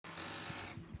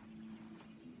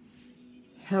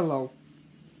Hello,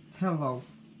 hello,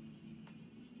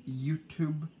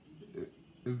 YouTube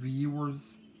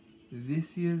viewers.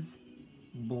 This is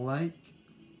Blake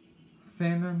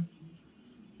Fannin.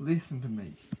 Listen to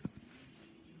me.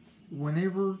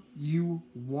 Whenever you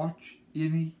watch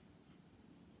any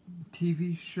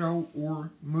TV show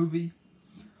or movie,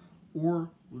 or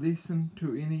listen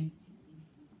to any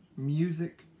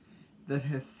music that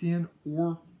has sin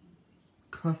or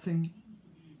cussing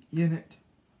in it,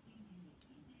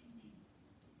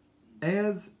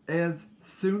 as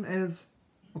soon as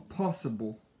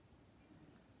possible,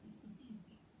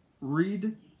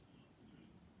 read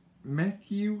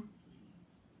Matthew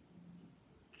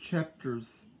chapters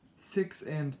 6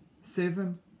 and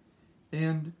 7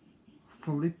 and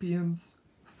Philippians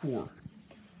 4.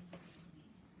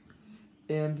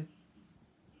 And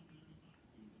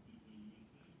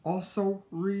also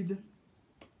read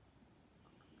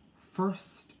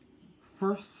First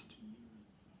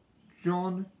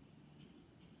John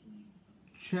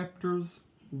chapters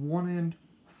 1 and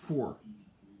 4.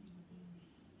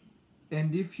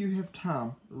 And if you have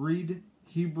time, read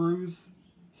Hebrews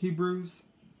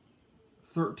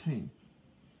 13.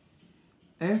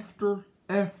 After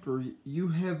you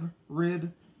have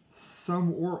read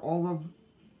some or all of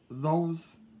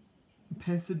those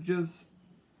passages,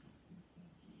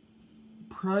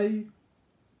 pray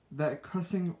that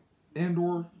cussing and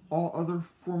or all other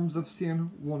forms of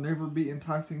sin will never be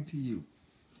enticing to you.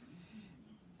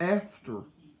 After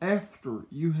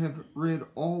you have read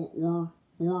all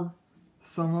or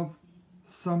some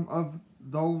of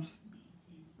those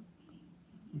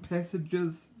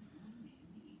passages,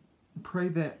 pray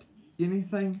that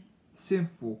anything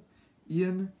sinful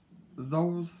in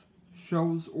those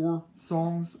shows or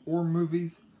songs or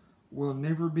movies will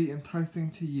never be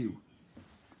enticing to you.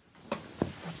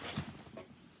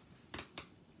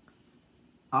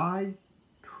 I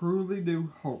truly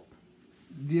do hope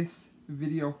this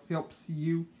video helps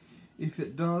you. If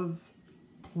it does,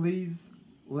 please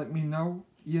let me know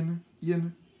in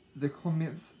the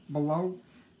comments below,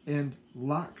 and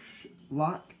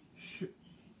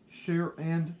share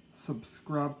and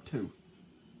subscribe too.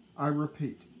 I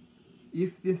repeat,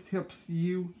 if this helps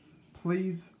you,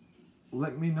 please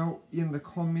let me know in the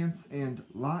comments, and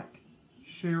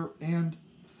share and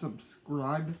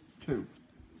subscribe too.